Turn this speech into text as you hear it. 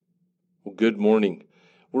good morning.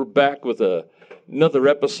 We're back with another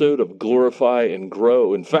episode of Glorify and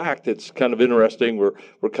Grow. In fact, it's kind of interesting.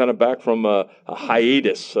 We're kind of back from a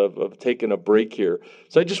hiatus of taking a break here.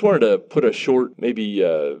 So I just wanted to put a short, maybe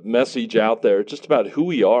message out there just about who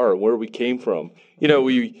we are and where we came from. You know,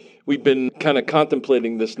 we've been kind of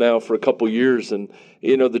contemplating this now for a couple years, and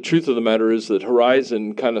the truth of the matter is that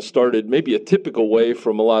Horizon kind of started maybe a typical way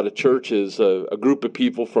from a lot of churches. A group of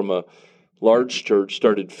people from a large church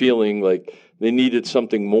started feeling like they needed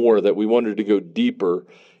something more, that we wanted to go deeper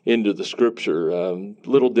into the Scripture.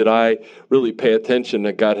 Little did I really pay attention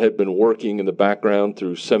that God had been working in the background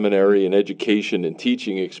through seminary and education and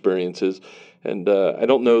teaching experiences. And I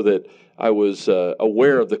don't know that I was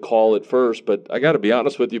aware of the call at first, but I got to be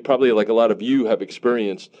honest with you, probably like a lot of you have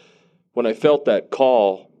experienced, when I felt that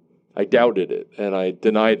call, I doubted it, and I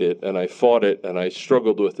denied it, and I fought it, and I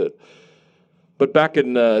struggled with it. But back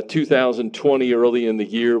in 2020, early in the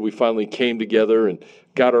year, we finally came together and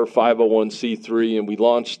got our 501c3, and we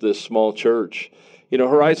launched this small church.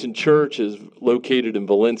 Horizon Church is located in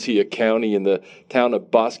Valencia County in the town of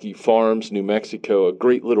Bosque Farms, New Mexico, a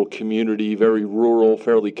great little community, very rural,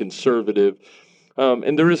 fairly conservative.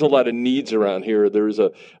 And there is a lot of needs around here. There is a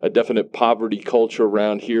definite poverty culture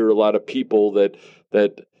around here, a lot of people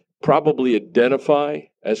that probably identify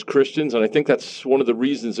as Christians, and I think that's one of the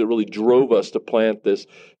reasons that really drove us to plant this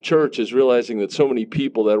church, is realizing that so many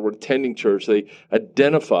people that were attending church, they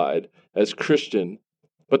identified as Christian,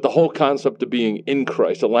 but the whole concept of being in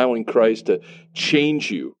Christ, allowing Christ to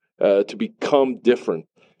change you, to become different.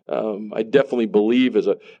 I definitely believe as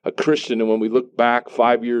a Christian, and when we look back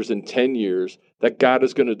 5 years and 10 years, that God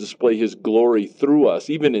is going to display His glory through us,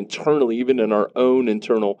 even internally, even in our own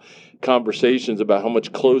internal conversations about how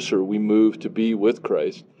much closer we move to be with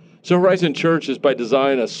Christ. So Horizon Church is by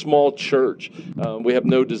design a small church. We have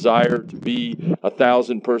no desire to be a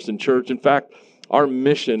 1,000-person church. In fact, our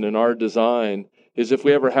mission and our design is if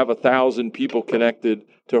we ever have 1,000 people connected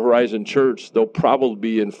to Horizon Church, they'll probably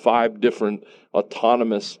be in 5 different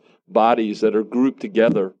autonomous bodies that are grouped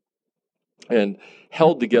together and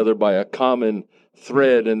held together by a common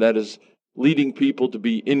thread, and that is leading people to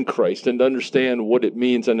be in Christ and to understand what it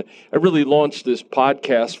means. And I really launched this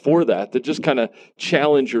podcast for that, to just kind of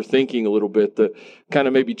challenge your thinking a little bit, to kind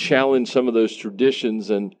of maybe challenge some of those traditions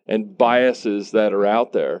and biases that are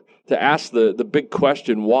out there, to ask the big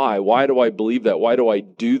question, why? Why do I believe that? Why do I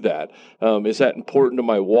do that? Is that important to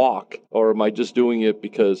my walk, or am I just doing it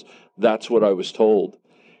because that's what I was told?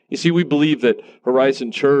 You see, we believe that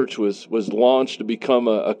Horizon Church was launched to become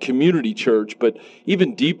a community church, but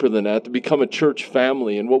even deeper than that, to become a church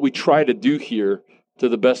family. And what we try to do here, to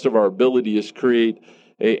the best of our ability, is create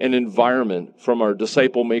an environment, from our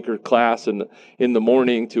disciple maker class in the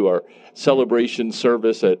morning to our celebration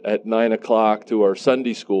service at 9 o'clock to our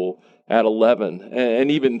Sunday school at 11,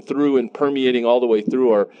 and even through and permeating all the way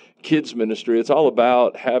through our kids ministry. It's all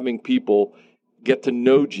about having people get to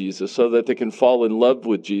know Jesus so that they can fall in love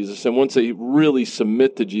with Jesus. And once they really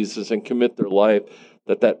submit to Jesus and commit their life,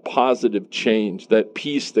 that positive change, that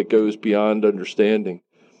peace that goes beyond understanding.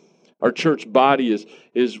 Our church body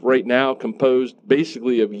is right now composed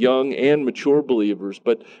basically of young and mature believers,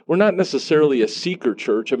 but we're not necessarily a seeker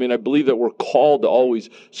church. I mean, I believe that we're called to always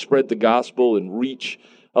spread the gospel and reach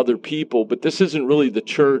other people, but this isn't really the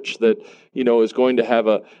church that, is going to have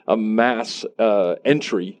a mass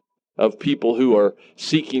entry of people who are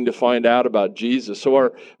seeking to find out about Jesus. So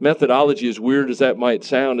our methodology, as weird as that might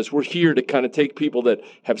sound, is we're here to kind of take people that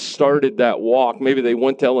have started that walk. Maybe they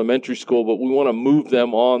went to elementary school, but we want to move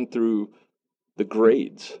them on through the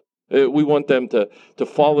grades. We want them to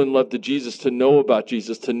fall in love to Jesus, to know about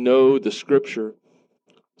Jesus, to know the Scripture,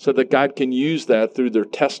 so that God can use that through their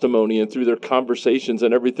testimony and through their conversations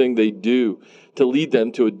and everything they do to lead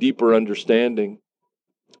them to a deeper understanding.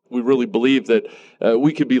 We really believe that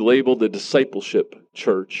we could be labeled a discipleship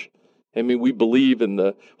church. I mean, we believe in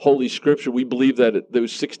the Holy Scripture. We believe that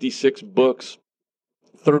those 66 books,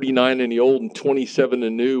 39 in the Old and 27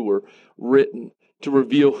 in the New, were written to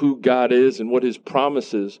reveal who God is and what His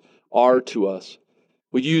promises are to us.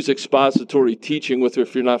 We use expository teaching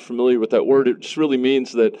if you're not familiar with that word. It just really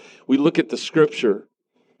means that we look at the Scripture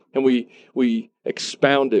and we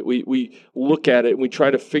expound it. We look at it and we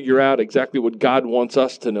try to figure out exactly what God wants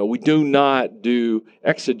us to know. We do not do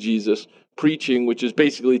exegesis preaching, which is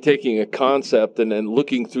basically taking a concept and then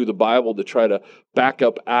looking through the Bible to try to back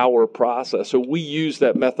up our process. So we use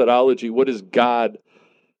that methodology. What is God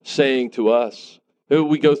saying to us?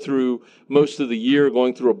 We go through most of the year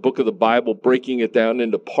going through a book of the Bible, breaking it down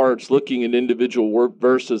into parts, looking at individual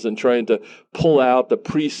verses and trying to pull out the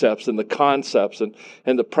precepts and the concepts and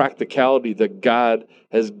the practicality that God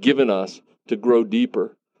has given us to grow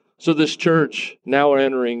deeper. So this church, now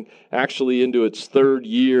entering actually into its third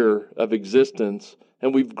year of existence,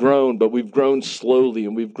 and we've grown, but we've grown slowly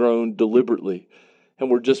and we've grown deliberately,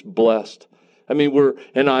 and we're just blessed. I mean, we're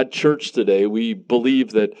an odd church today. We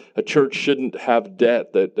believe that a church shouldn't have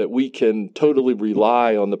debt, that we can totally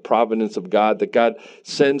rely on the providence of God, that God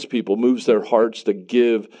sends people, moves their hearts to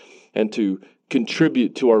give and to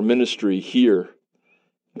contribute to our ministry here.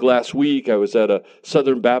 Last week, I was at a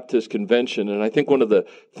Southern Baptist convention, and I think one of the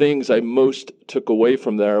things I most took away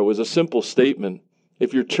from there was a simple statement.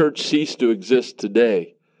 If your church ceased to exist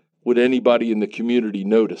today, would anybody in the community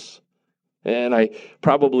notice? And I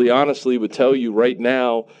probably honestly would tell you right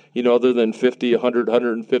now, other than 50, 100,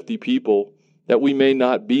 150 people, that we may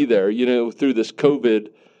not be there. Through this COVID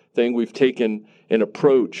thing, we've taken an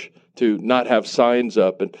approach to not have signs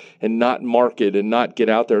up and not market and not get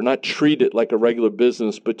out there, not treat it like a regular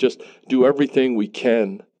business, but just do everything we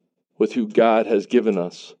can with who God has given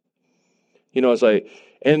us. As I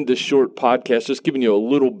end this short podcast, just giving you a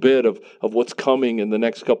little bit of what's coming in the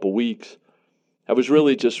next couple weeks, I was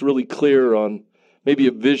really clear on maybe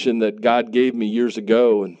a vision that God gave me years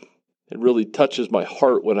ago, and it really touches my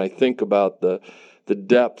heart when I think about the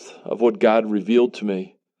depth of what God revealed to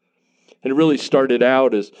me. And it really started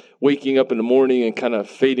out as waking up in the morning and kind of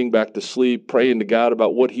fading back to sleep, praying to God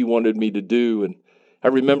about what He wanted me to do. And I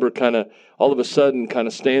remember kind of all of a sudden kind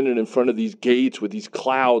of standing in front of these gates with these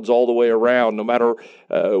clouds all the way around, no matter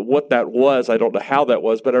what that was. I don't know how that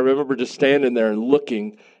was, but I remember just standing there and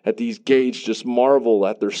looking at these gates, just marvel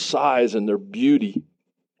at their size and their beauty.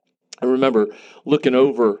 I remember looking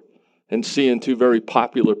over and seeing two very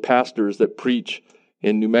popular pastors that preach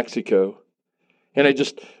in New Mexico. And I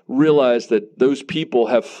just realized that those people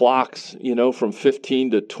have flocks, from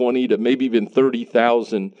 15 to 20 to maybe even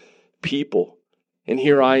 30,000 people. And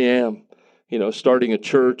here I am, starting a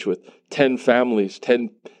church with 10 families, 10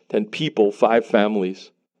 people, 5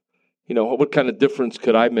 families. What kind of difference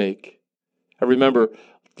could I make? I remember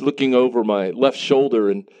looking over my left shoulder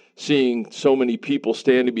and seeing so many people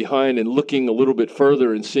standing behind, and looking a little bit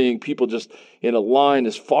further and seeing people just in a line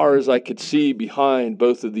as far as I could see behind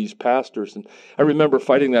both of these pastors. And I remember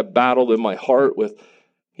fighting that battle in my heart with,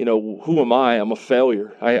 who am I? I'm a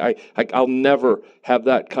failure. I'll never have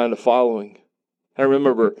that kind of following. I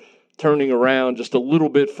remember turning around just a little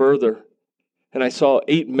bit further, and I saw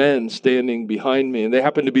 8 men standing behind me, and they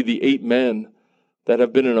happened to be the 8 men that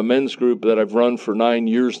have been in a men's group that I've run for 9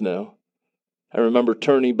 years now. I remember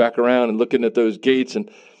turning back around and looking at those gates, and,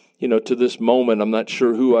 to this moment, I'm not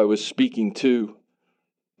sure who I was speaking to,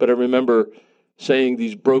 but I remember saying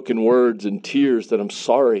these broken words in tears that I'm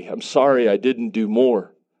sorry I didn't do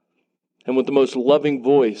more. And with the most loving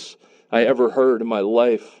voice I ever heard in my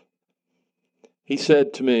life, He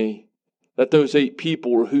said to me that those 8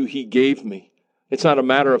 people were who He gave me. It's not a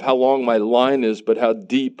matter of how long my line is, but how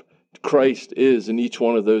deep Christ is in each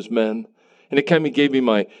one of those men. And it kind of gave me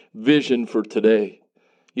my vision for today.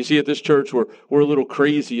 You see, at this church, we're a little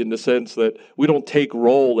crazy in the sense that we don't take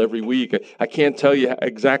roll every week. I can't tell you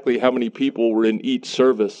exactly how many people were in each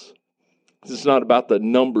service. It's not about the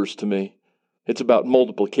numbers to me. It's about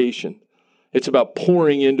multiplication. It's about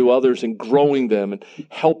pouring into others and growing them and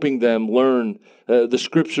helping them learn the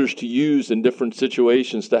scriptures to use in different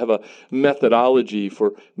situations, to have a methodology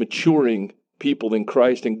for maturing people in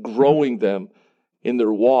Christ and growing them in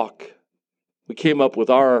their walk. We came up with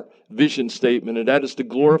our vision statement, and that is to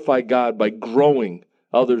glorify God by growing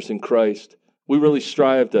others in Christ. We really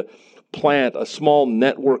strive to plant a small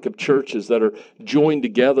network of churches that are joined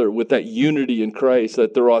together with that unity in Christ,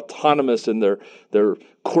 that they're autonomous in their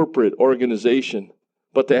corporate organization,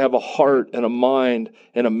 but they have a heart and a mind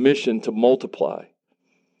and a mission to multiply.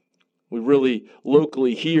 We really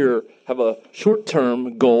locally here have a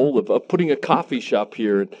short-term goal of putting a coffee shop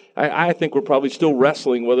here. And I think we're probably still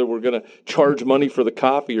wrestling whether we're going to charge money for the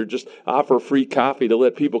coffee or just offer free coffee to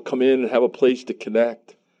let people come in and have a place to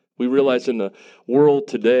connect. We realize in the world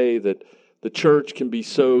today that the church can be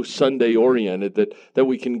so Sunday-oriented that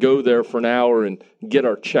we can go there for an hour and get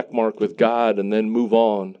our check mark with God and then move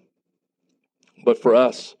on. But for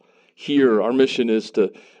us here, our mission is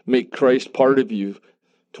to make Christ part of you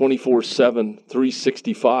 24/7,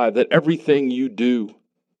 365, that everything you do.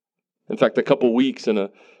 In fact, a couple weeks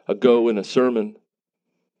ago in a sermon,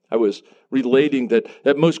 I was relating that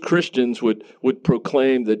most Christians would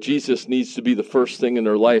proclaim that Jesus needs to be the first thing in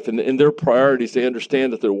their life. And in their priorities, they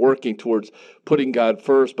understand that they're working towards putting God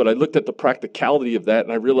first. But I looked at the practicality of that,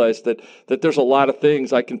 and I realized that there's a lot of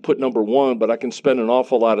things I can put number 1, but I can spend an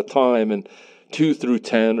awful lot of time in 2 through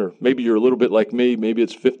 10, or maybe you're a little bit like me, maybe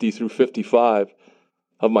it's 50 through 55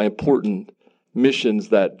 of my important missions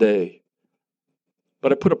that day.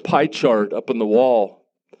 But I put a pie chart up on the wall.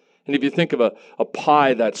 And if you think of a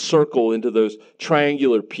pie, that circle into those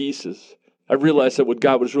triangular pieces, I realized that what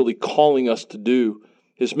God was really calling us to do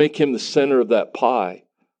is make him the center of that pie.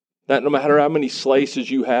 That no matter how many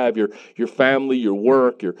slices you have, your family, your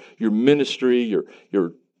work, your ministry,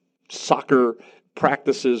 your soccer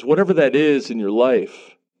practices, whatever that is in your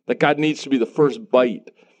life, that God needs to be the first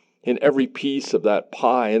bite in every piece of that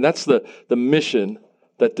pie. And that's the mission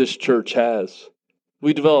that this church has.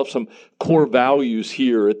 We developed some core values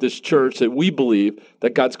here at this church that we believe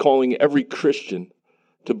that God's calling every Christian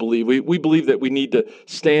to believe. We believe that we need to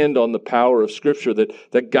stand on the power of Scripture,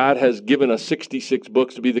 that God has given us 66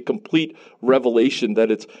 books to be the complete revelation, that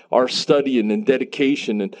it's our study and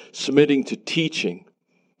dedication and submitting to teaching,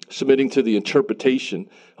 submitting to the interpretation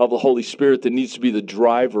of the Holy Spirit that needs to be the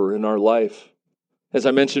driver in our life. As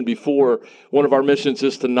I mentioned before, one of our missions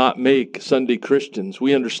is to not make Sunday Christians.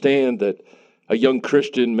 We understand that a young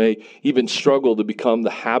Christian may even struggle to become the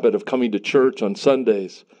habit of coming to church on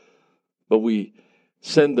Sundays. But we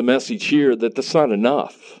send the message here that that's not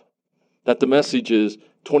enough. That the message is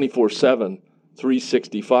 24/7,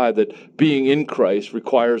 365. That being in Christ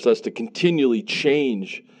requires us to continually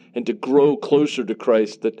change and to grow closer to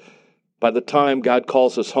Christ. That by the time God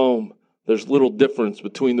calls us home, there's little difference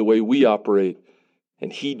between the way we operate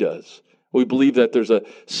and He does. We believe that there's a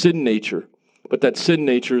sin nature, but that sin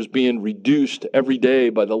nature is being reduced every day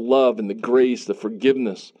by the love and the grace, the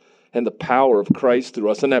forgiveness, and the power of Christ through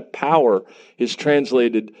us. And that power is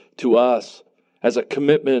translated to us as a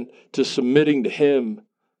commitment to submitting to Him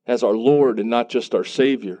as our Lord and not just our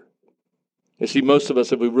Savior. You see, most of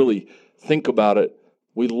us, if we really think about it,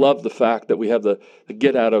 we love the fact that we have the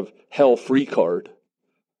get out of hell free card.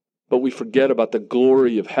 But we forget about the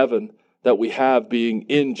glory of heaven that we have being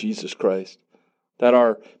in Jesus Christ. That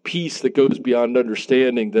our peace that goes beyond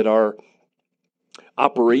understanding, that our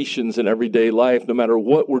operations in everyday life, no matter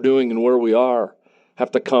what we're doing and where we are,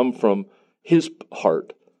 have to come from His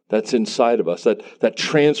heart that's inside of us, that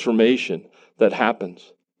transformation that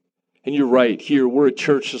happens. And you're right, here we're a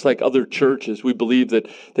church just like other churches. We believe that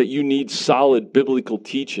you need solid biblical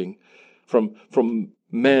teaching from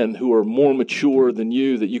men who are more mature than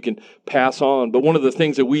you that you can pass on. But one of the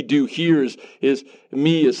things that we do here is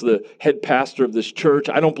me as the head pastor of this church,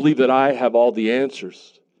 I don't believe that I have all the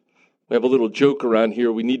answers. We have a little joke around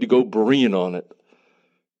here, we need to go Berean on it.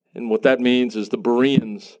 And what that means is the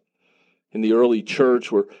Bereans in the early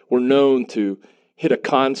church were known to hit a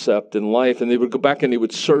concept in life, and they would go back and they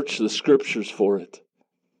would search the Scriptures for it.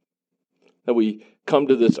 That we come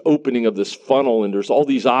to this opening of this funnel, and there's all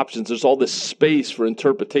these options, there's all this space for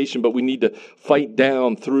interpretation, but we need to fight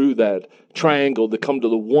down through that triangle to come to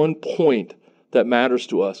the one point that matters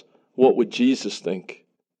to us. What would Jesus think?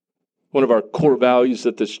 One of our core values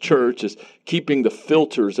at this church is keeping the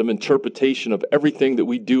filters of interpretation of everything that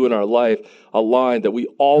we do in our life aligned, that we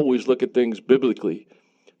always look at things biblically.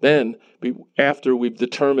 Then, after we've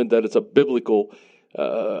determined that it's a biblical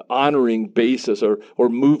honoring basis or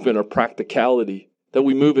movement or practicality, that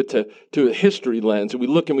we move it to a history lens, and we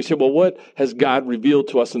look and we say, well, what has God revealed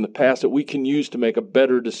to us in the past that we can use to make a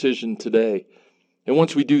better decision today? And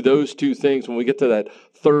once we do those two things, when we get to that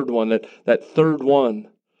third one, that third one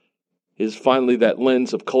is finally that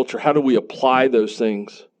lens of culture. How do we apply those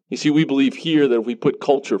things? You see, we believe here that if we put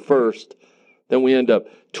culture first, then we end up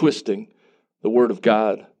twisting the Word of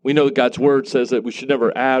God. We know that God's Word says that we should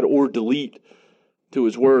never add or delete to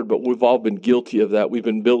His Word, but we've all been guilty of that. We've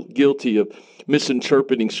been guilty of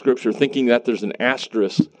misinterpreting Scripture, thinking that there's an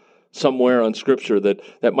asterisk somewhere on Scripture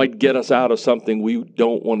that might get us out of something we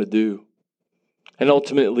don't want to do. And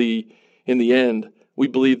ultimately, in the end, we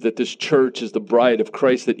believe that this church is the bride of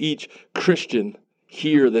Christ, that each Christian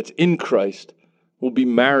here that's in Christ will be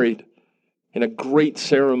married in a great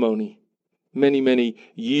ceremony many, many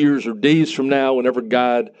years or days from now, whenever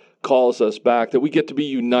God calls us back, that we get to be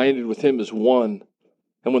united with Him as one.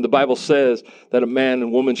 And when the Bible says that a man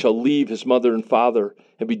and woman shall leave his mother and father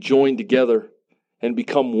and be joined together and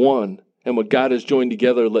become one, and what God has joined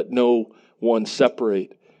together, let no one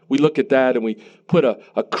separate. We look at that and we put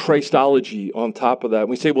a Christology on top of that. And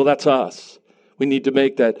we say, well, that's us. We need to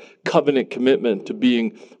make that covenant commitment to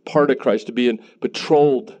being part of Christ, to being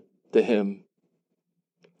betrothed to Him.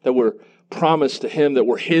 That we're promised to Him, that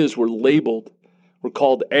we're His, we're labeled, we're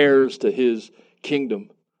called heirs to His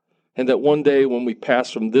kingdom. And that one day when we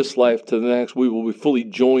pass from this life to the next, we will be fully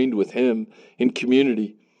joined with Him in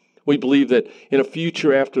community. We believe that in a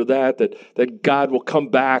future after that God will come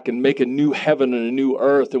back and make a new heaven and a new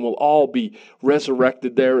earth, and we'll all be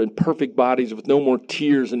resurrected there in perfect bodies with no more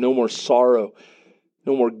tears and no more sorrow,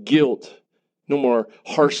 no more guilt, No more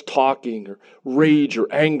harsh talking or rage or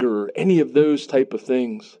anger or any of those type of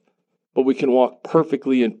things. But we can walk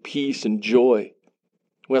perfectly in peace and joy.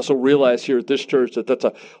 We also realize here at this church that that's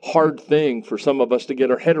a hard thing for some of us to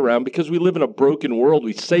get our head around because we live in a broken world.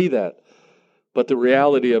 We say that. But the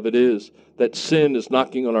reality of it is that sin is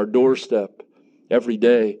knocking on our doorstep every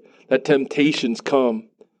day. That temptations come.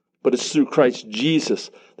 But it's through Christ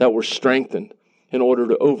Jesus that we're strengthened in order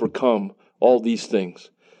to overcome all these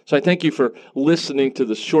things. So I thank you for listening to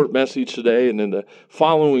this short message today. And in the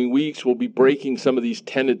following weeks, we'll be breaking some of these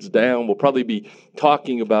tenets down. We'll probably be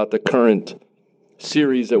talking about the current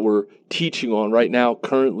series that we're teaching on right now.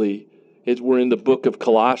 Currently, we're in the book of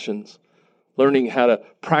Colossians, learning how to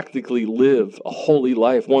practically live a holy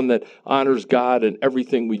life, one that honors God in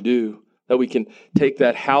everything we do, that we can take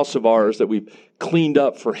that house of ours that we've cleaned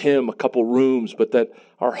up for Him, a couple rooms, but that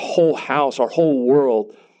our whole house, our whole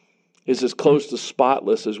world is as close to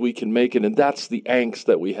spotless as we can make it, and that's the angst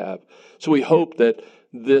that we have. So we hope that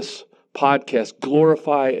this podcast,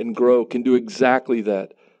 Glorify and Grow, can do exactly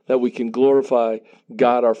that we can glorify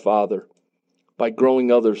God our Father by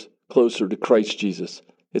growing others closer to Christ Jesus.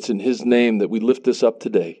 It's in His name that we lift this up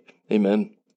today. Amen.